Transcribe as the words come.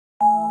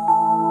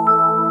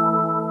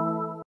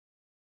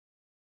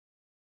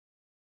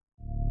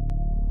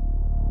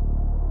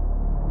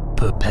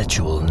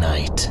perpetual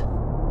night.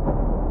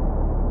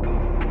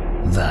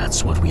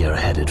 That's what we are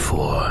headed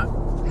for.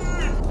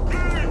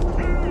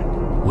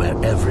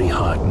 Where every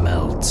heart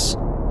melts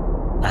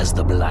as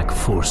the black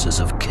forces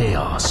of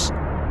chaos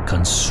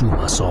consume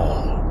us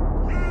all.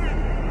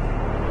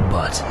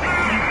 But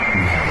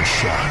we have a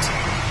shot.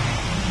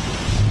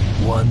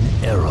 One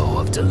arrow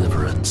of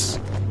deliverance.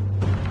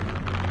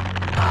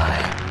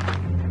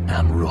 I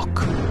am Rook,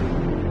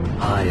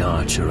 High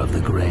Archer of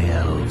the Grey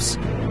Elves.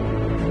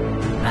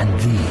 And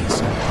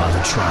these are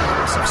the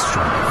trials of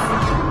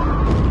Strife.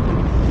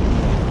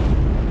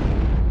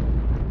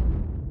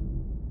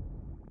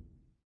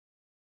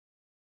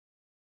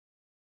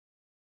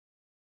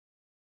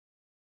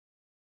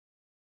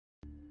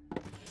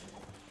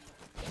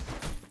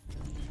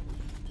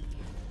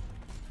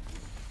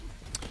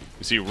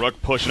 You see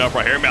Rook pushing up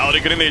right here.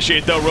 Malady can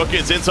initiate, though. Rook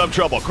is in some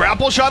trouble.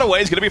 Grapple shot away.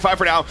 He's going to be fine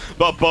for now,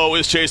 but Bo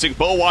is chasing.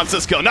 Bo wants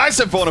this kill. Nice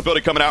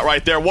invulnerability coming out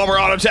right there. One more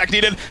auto attack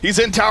needed. He's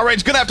in tower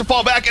range. Going to have to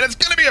fall back, and it's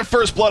going to be a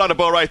first blood on a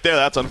Bo right there.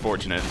 That's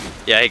unfortunate.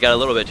 Yeah, he got a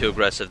little bit too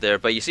aggressive there,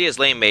 but you see his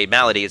lane mate,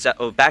 Malady, is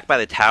back by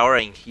the tower,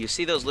 and you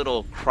see those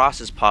little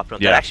crosses popping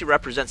up. That actually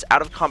represents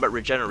out-of-combat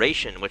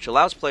regeneration, which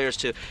allows players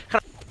to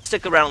kind of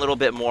stick around a little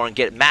bit more and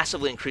get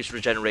massively increased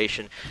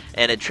regeneration,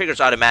 and it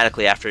triggers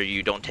automatically after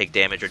you don't take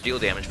damage or deal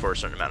damage for a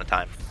certain amount of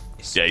time.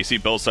 Yeah, you see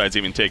both sides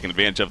even taking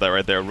advantage of that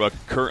right there. Rook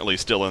currently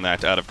still in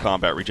that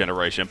out-of-combat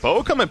regeneration.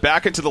 Bo coming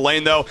back into the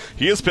lane, though.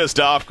 He is pissed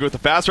off with the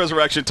fast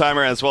resurrection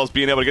timer as well as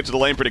being able to get to the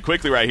lane pretty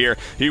quickly right here.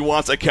 He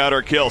wants a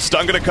counter kill.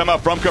 Stun going to come out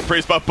from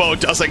Caprice, but Bo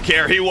doesn't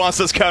care. He wants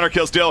this counter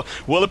kill still.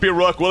 Will it be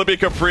Rook? Will it be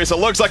Caprice? It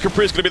looks like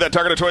Caprice going to be that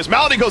target of choice.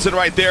 Malady goes in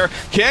right there.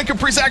 Can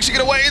Caprice actually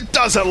get away? It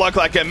doesn't look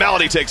like it.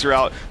 Malady takes her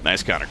out.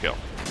 Nice counter kill.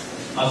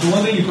 So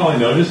one thing you probably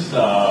noticed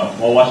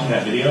while watching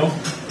that video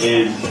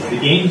is the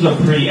games are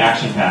pretty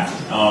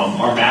action-packed.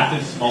 Our map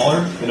is smaller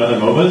than other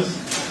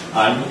MOBAs,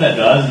 and what that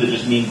does is it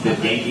just means that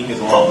ganking is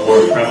a lot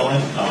more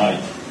prevalent.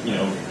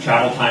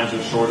 Travel times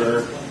are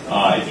shorter.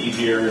 It's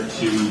easier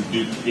to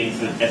do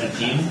things as a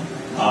team.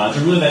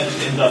 So really that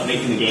just ends up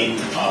making the game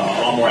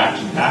a lot more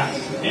action-packed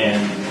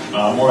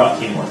and more about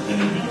teamwork than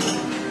individual.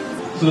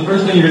 So the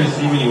first thing you're going to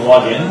see when you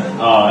log in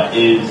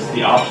is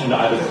the option to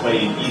either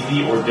play an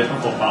easy or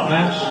difficult bot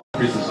match.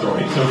 Caprice's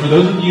Story. So for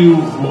those of you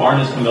who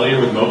aren't as familiar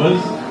with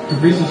MOBAs,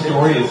 Caprice's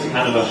Story is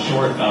kind of a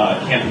short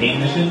campaign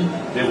mission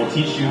that will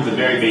teach you the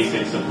very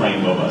basics of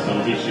playing MOBA. So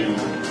it'll teach you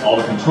all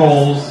the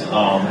controls,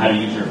 how to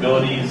use your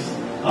abilities,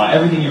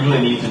 everything you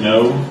really need to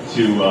know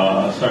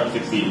to start to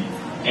succeed.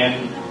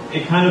 And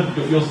it kind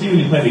of, you'll see when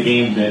you play the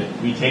game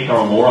that we take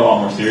our lore a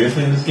lot more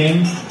seriously in this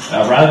game.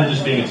 Rather than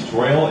just being a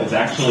tutorial, it's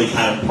actually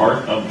kind of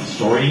part of the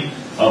story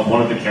of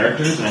one of the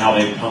characters and how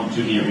they've come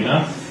to the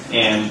arena.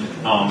 And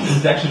this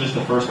is actually just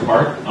the first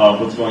part of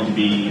what's going to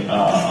be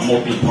a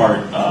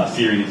multi-part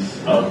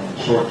series of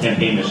short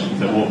campaign missions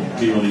that will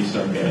be released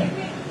on beta.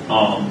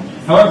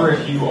 However,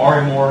 if you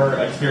are a more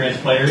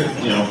experienced player,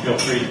 feel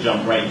free to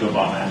jump right into a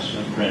bot match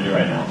like we're going to do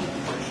right now.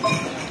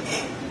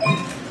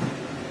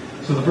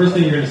 So the first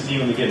thing you're going to see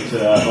when we get to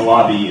the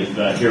lobby is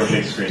the hero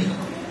pick screen.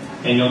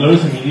 And you'll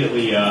notice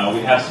immediately we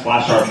have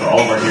splash art for all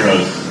of our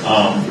heroes.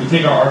 We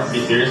take our art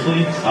pretty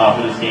seriously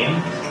for this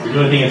game. We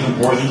really think it's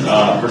important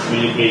for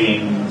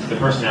communicating the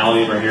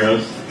personality of our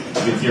heroes.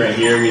 You can see right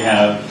here we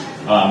have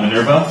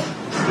Minerva.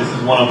 This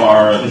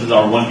is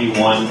our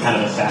 1v1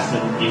 kind of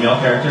assassin female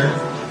character.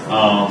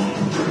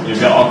 We've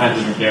got all kinds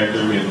of different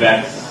characters. We have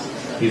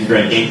Vex. He's a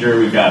great ganker.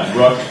 We've got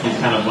Rook. He's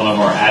kind of one of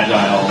our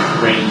agile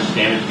range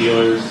damage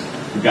dealers.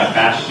 We've got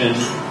Bastion.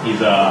 He's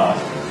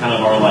kind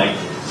of our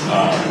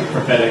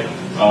prophetic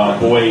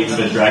boy,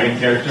 the dragon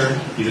character.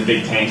 He's a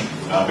big tank,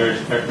 very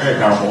very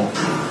powerful.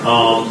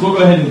 So we'll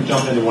go ahead and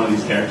jump into one of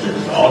these characters.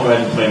 I'll go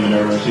ahead and play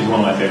Minerva. She's one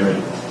of my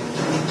favorites.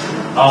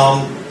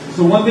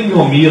 So one thing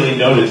you'll immediately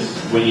notice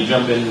when you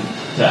jump in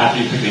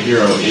after you pick a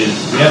hero is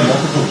we have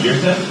multiple gear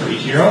sets for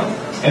each hero.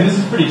 And this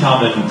is pretty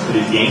common for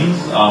these games,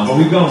 but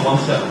we've gone one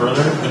step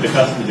further with the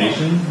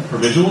customization for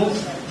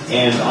visuals.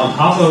 And on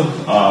top of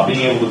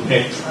being able to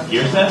pick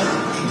gear sets,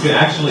 you can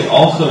actually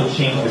also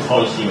change the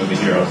color scheme of the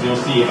hero. So you'll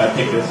see if I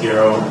pick this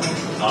hero,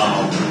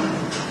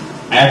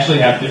 I actually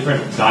have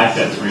different dye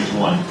sets for each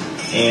one.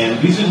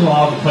 And these just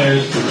allow the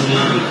players to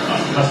really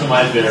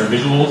customize their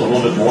visuals a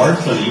little bit more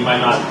so that you might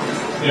not,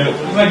 you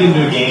might get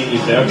into a game and you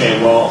say, okay,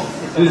 well,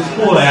 it's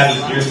cool to have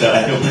this gear set.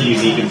 I feel pretty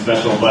unique and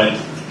special, but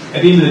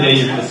at the end of the day,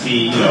 you're going to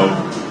see,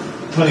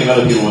 plenty of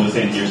other people with the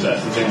same gear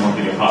sets. The same won't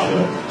get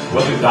popular.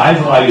 What the dyes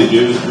allow you to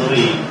do is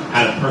really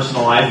kind of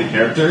personalize the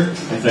character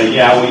and say,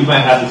 yeah, well, you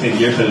might have the same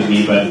gear set as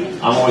me, but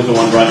I'm always the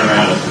one running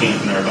around as Pink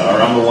Minerva,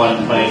 or I'm the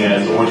one playing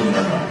as Orange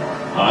Minerva.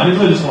 And it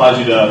really just allows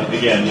you to,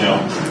 again,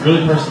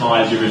 really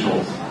personalize your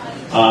visuals.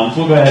 So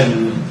we'll go ahead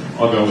and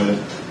I'll go with it.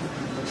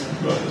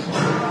 Go with this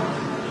one.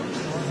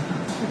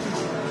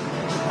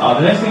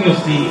 The next thing you'll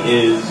see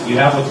is you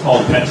have what's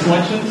called pet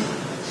selection.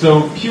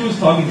 So Pew was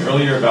talking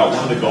earlier about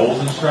one of the goals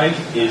in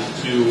Strife is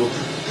to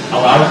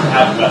allow us to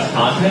have less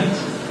content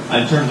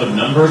in terms of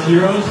number of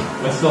heroes,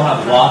 but still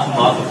have lots and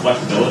lots of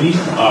flexibility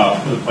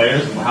for the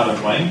players and how they're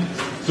playing.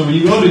 So So when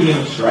you go to a game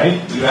of Strife,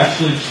 you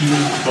actually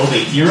choose both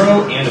a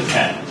hero and a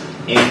pet.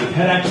 And the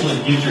pet actually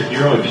gives your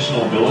hero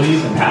additional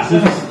abilities and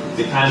passives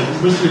that kind of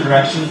push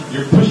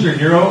your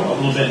hero a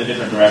little bit in a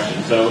different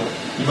direction. So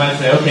you might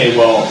say, okay,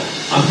 well,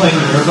 I'm playing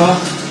Minerva.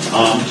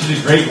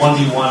 She's a great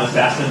 1v1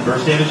 assassin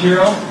burst damage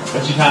hero,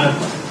 but she kind of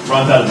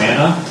runs out of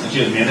mana, and she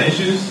has mana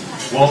issues.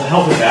 Well, to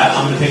help with that,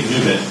 I'm going to take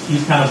Nubis.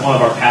 He's kind of one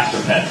of our caster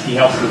pets. He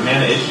helps with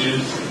mana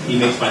issues. He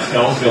makes my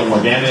spells deal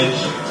more damage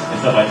and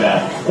stuff like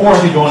that. Or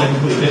I could go in a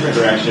completely different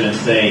direction and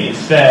say,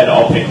 instead,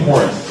 I'll pick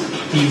Horus.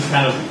 He's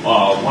kind of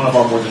one of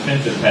our more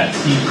defensive pets.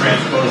 He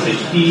grants bonus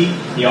HP.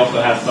 He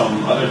also has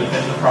some other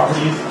defensive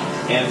properties.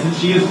 And since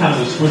she is kind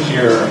of a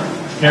squishier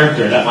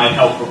character, that might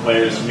help for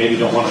players who maybe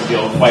don't want to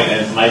feel quite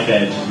as knife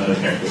edge as other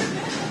characters.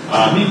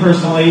 Me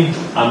personally,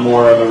 I'm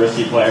more of a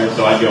risky player,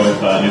 so I'd go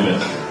with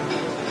Nubis.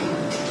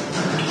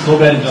 So we'll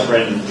go ahead and jump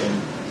right into this game.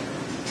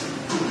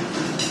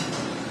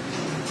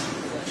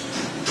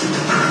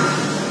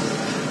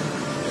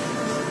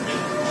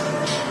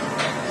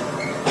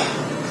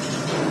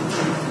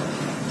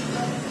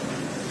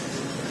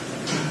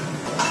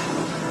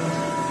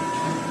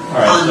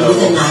 Alright,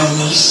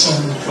 so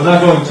without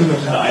going too much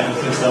into the item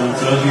system,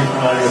 for those of you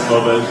familiar with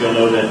MOBAs, you'll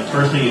know that the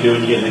first thing you do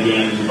when you get in the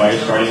game is you buy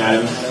your starting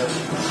items.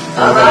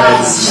 We'll go ahead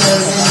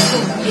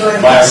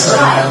and buy our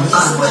starting items,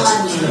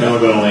 and then we'll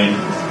go to lane.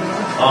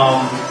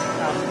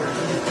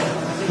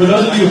 For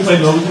those of you who've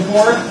played MOBAs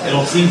before,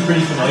 it'll seem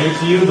pretty familiar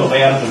to you, the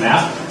layout of the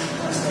map.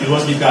 You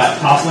look, you've got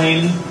top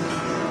lane,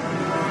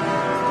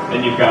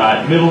 then you've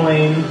got middle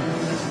lane,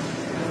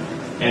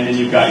 and then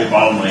you've got your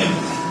bottom lane.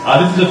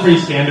 This is a pretty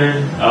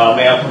standard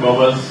layout for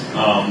MOBAs.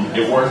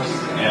 It works,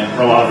 and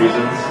for a lot of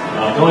reasons.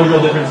 The only real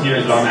difference here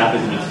is that our map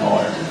is a bit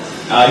smaller.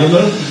 You'll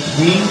notice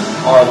between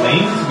our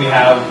lanes, we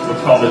have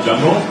what's called the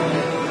jungle,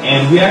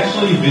 and we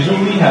actually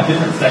visually have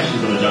different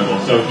sections of the jungle.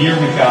 So here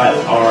we've got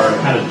our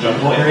kind of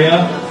jungle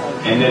area,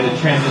 and then it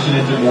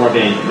transitioned into more of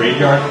a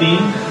graveyard theme.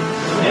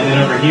 And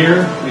then over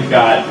here, we've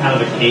got kind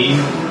of a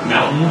cave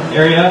mountain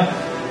area,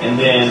 and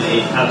then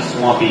a kind of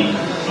swampy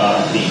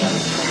theme.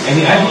 And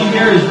the idea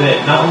here is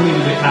that not only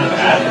does it kind of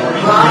add more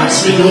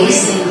intrigue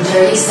visually, in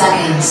 30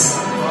 seconds.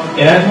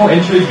 It adds more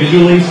intrigue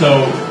visually,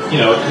 so, you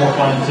know, it's more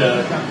fun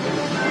to...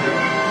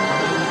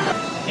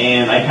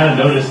 And I kind of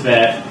noticed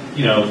that,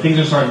 you know, things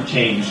are starting to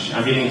change.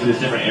 I'm getting into this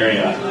different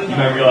area. You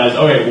might realize,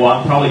 okay, well,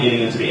 I'm probably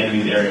getting into the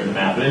enemy's area of the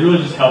map. But it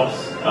really just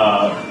helps,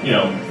 you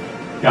know,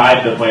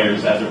 guide the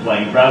players as they're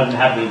playing, rather than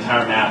have the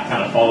entire map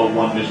kind of follow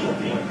one visual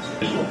theme.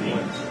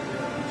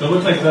 So it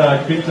looks like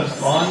the creeps have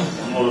spawned.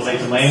 I'm a little late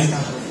to lane.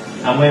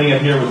 I'm laning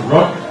up here with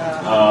Rook,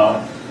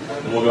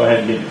 and we'll go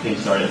ahead and get the team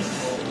started.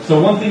 So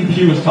one thing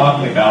Pew was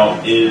talking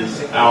about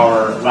is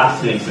our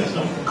last hitting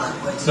system.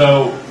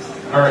 So,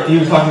 he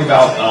was talking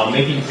about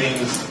making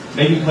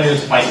players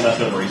fight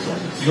leftover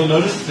resources. So you'll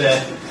notice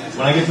that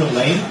when I get to the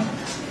lane,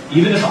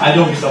 even if I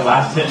don't get the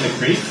last hit in the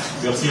creep,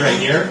 you'll see right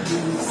here,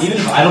 even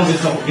if I don't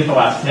get the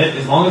last hit,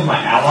 as long as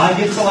my ally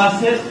gets the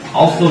last hit,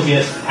 I'll still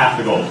get half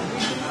the gold.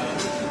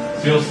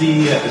 So you'll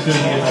see as soon as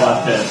you get the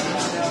last hit.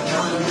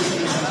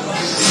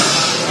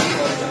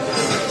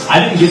 I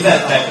didn't get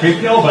that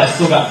creep kill, but I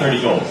still got 30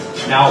 gold.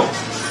 Now,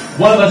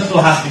 one of us still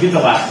has to get the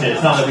last hit.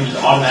 It's not that we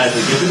just automatically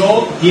get the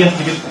gold. He has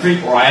to get the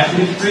creep, or I have to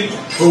get the creep,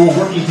 but we're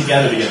working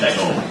together to get that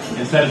gold,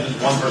 instead of just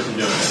one person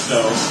doing it.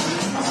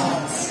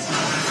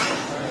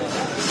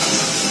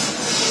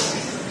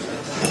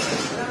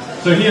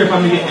 So here, if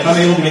I'm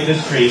able to get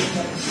this creep,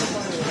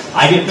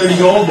 I get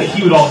 30 gold, but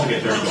he would also get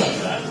 30 gold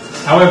for that.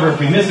 However,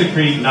 if we miss a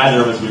creep,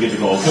 neither of us would get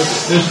the gold. So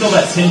there's still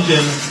that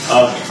tension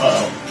of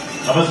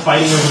us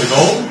fighting over the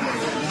gold.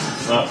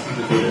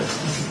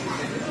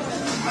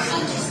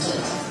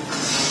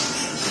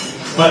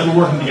 But we're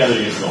working together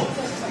to get gold.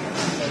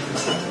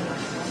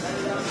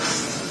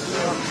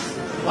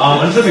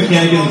 Another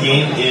mechanic in the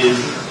game is,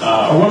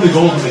 or one of the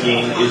goals of the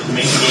game is to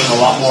make the game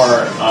a lot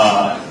more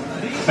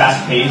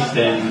fast-paced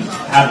and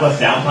have less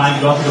downtime.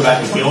 You don't have to go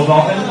back and heal as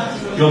often.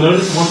 You'll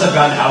notice once I've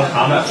gotten out of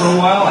combat for a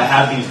while, I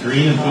have these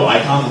green and blue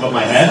icons above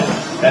my head.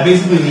 That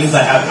basically means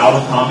I have out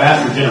of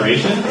combat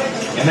regeneration,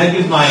 and that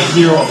gives my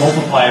hero a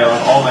multiplier on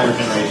all my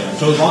regeneration.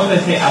 So as long as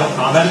I stay out of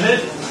combat a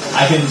bit,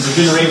 I can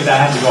regenerate without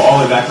having to go all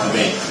the way back to the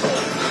base.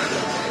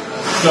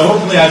 So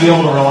hopefully I'll be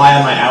able to rely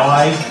on my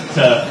ally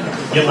to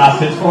get last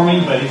hits for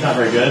me, but he's not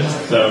very good,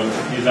 so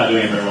he's not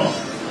doing it very well.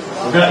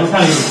 We're kind of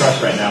getting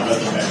crushed right now, but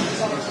that's okay.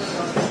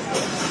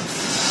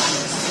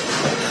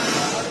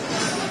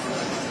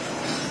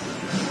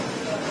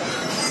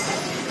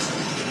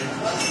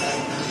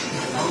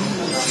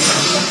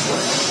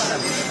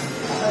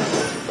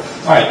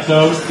 Alright,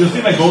 so you'll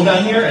see my gold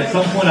down here. At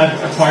some point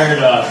I've acquired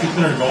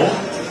 600 gold,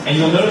 and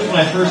you'll notice when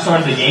I first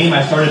started the game,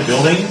 I started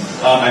building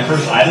my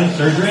first item,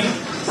 Surgery.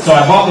 So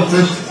I bought the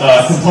first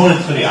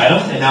components for the item,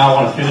 and now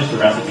I want to finish the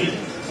recipe.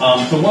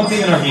 So one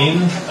thing in our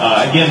game,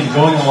 again,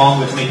 going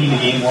along with making the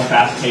game more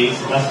fast-paced,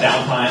 less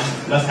downtime,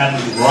 less having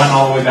to run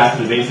all the way back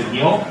to the base and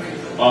heal,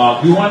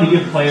 we wanted to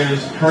give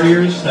players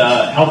couriers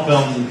to help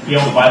them be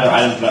able to buy their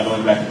items without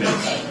going back to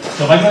base.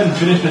 So if I go ahead and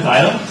finish this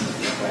item,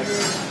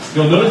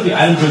 you'll notice the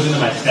item goes into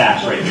my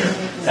stash right here.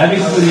 That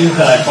basically means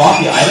that I bought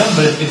the item,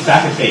 but it's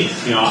back at base.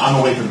 You know, I'm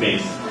away from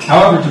base.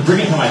 However, to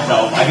bring it to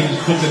myself, I can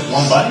just click this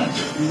one button,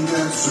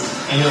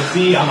 and you'll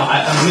see on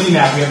the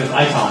mini-map we have this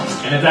icon,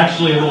 and it's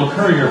actually a little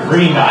courier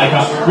bringing the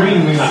icon,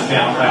 bringing that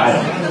down, my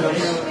item.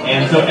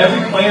 And so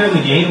every player in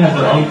the game has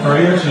their own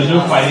courier, so there's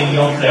no fighting. You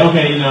don't say,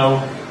 okay, you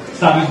know,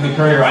 stop using the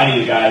courier, I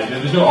need it, guys.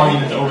 There's no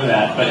arguments over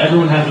that, but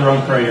everyone has their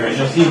own courier, and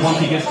you'll see once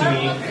he gets to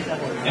me,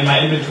 in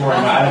my inventory,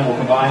 my item will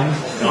combine,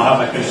 and I'll have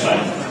my finished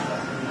item.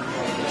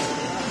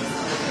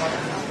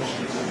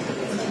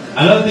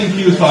 Another thing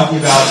he was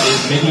talking about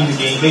is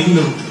making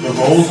the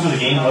roles for the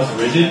game less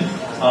rigid.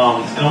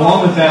 And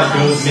along with that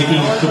goes making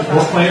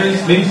support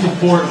players, making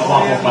support a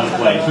lot more fun to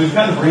play. So we've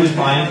kind of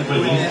redefined what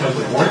it means to play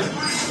support.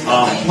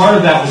 Part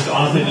of that was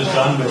honestly just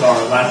done with our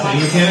last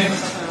hitting mechanic.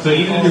 So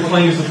even if you're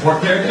playing a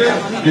support character,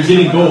 you're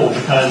getting gold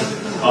because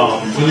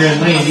when you're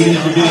in lane, even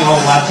if you're getting all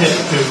the last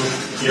hits to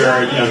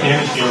your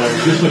damage dealer,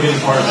 you're still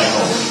getting part of that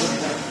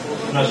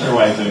gold. I'm not sure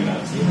why I'm doing that.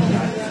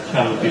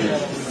 Kind of a theater.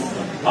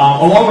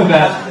 Along with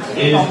that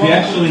is we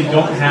actually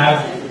don't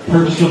have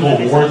purchasable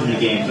wards in the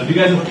game. So if you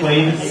guys have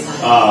played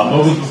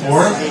MOBAs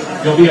before,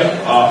 you'll be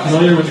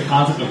familiar with the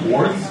concept of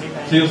wards.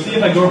 So you'll see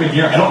if I go over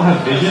here, I don't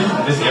have vision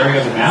in this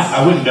area of the map.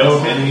 I wouldn't know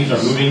if enemies are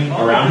moving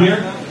around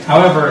here.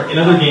 However, in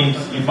other games,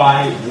 you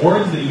buy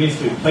wards that you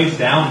basically place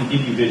down and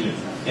give you vision.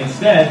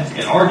 Instead,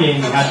 in our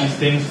game, we have these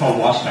things called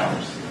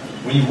watchtowers.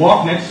 When you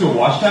walk next to a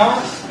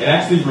watchtower, it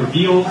actually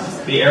reveals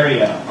the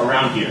area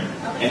around here.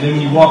 And then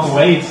when you walk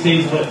away, it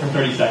stays lit for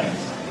 30 seconds.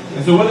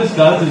 And so what this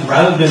does is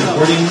rather than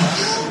warding...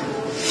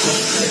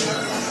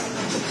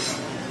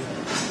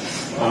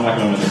 I'm not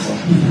going to this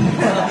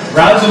one.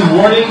 Rather than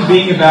warding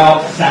being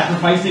about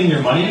sacrificing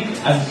your money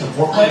as a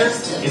support player,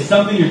 it's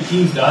something your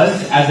team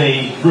does as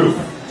a group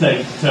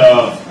to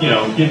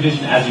give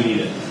vision as you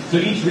need it. So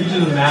each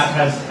region of the map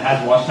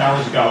has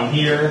watchtowers. You've got one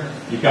here,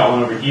 you've got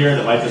one over here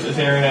that lights up this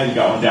area, you've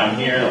got one down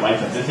here that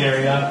lights up this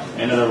area,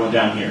 and another one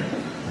down here.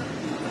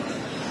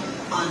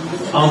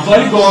 So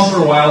I could go on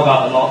for a while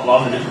about a lot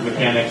of the different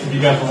mechanics. If you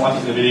guys were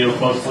watching the video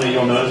closely,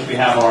 you'll notice we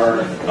have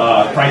our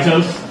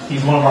Kratos.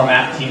 He's one of our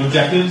map team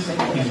objectives.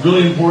 He's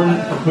really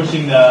important for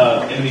pushing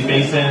the enemy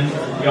base in.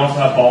 We also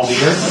have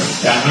Baldir.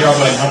 Down here, I'll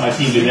go ahead and help my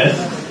team do this.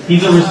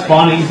 He's a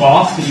respawning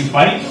boss that you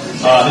fight.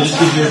 That just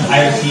gives your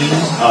entire team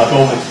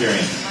gold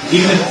experience.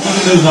 Even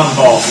those not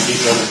involved, you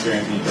get gold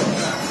experience when you kill him.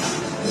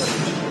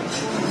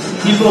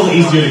 He's a little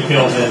easier to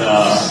kill than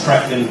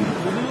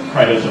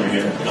Kratos over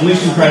here.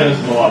 Unleashing Kratos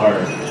is a lot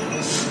harder.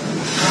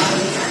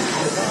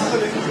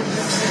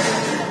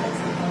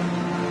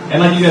 And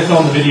like you guys saw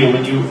in the video,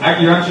 when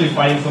you're actually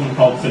fighting someone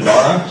called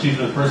Sidara, she's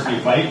the person you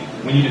fight.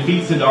 When you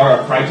defeat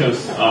Sidara,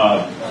 Kratos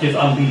gets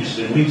unleashed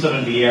and leaps up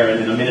into the air,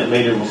 and then a minute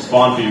later will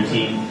spawn for your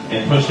team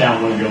and push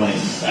down one of your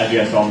lanes, as you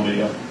guys saw in the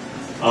video.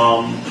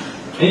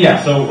 And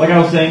yeah, so like I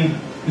was saying,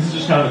 this is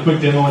just kind of a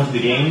quick demo into the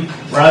game.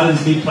 Rather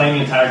than me playing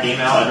the entire game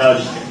out, I'd rather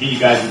just get you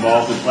guys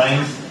involved with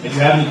playing. If you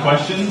have any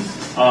questions,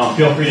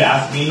 feel free to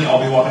ask me. I'll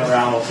be walking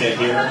around, I'll stay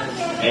here.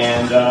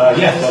 And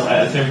yeah, so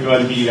I'd say we go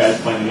ahead and get you guys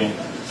playing the game.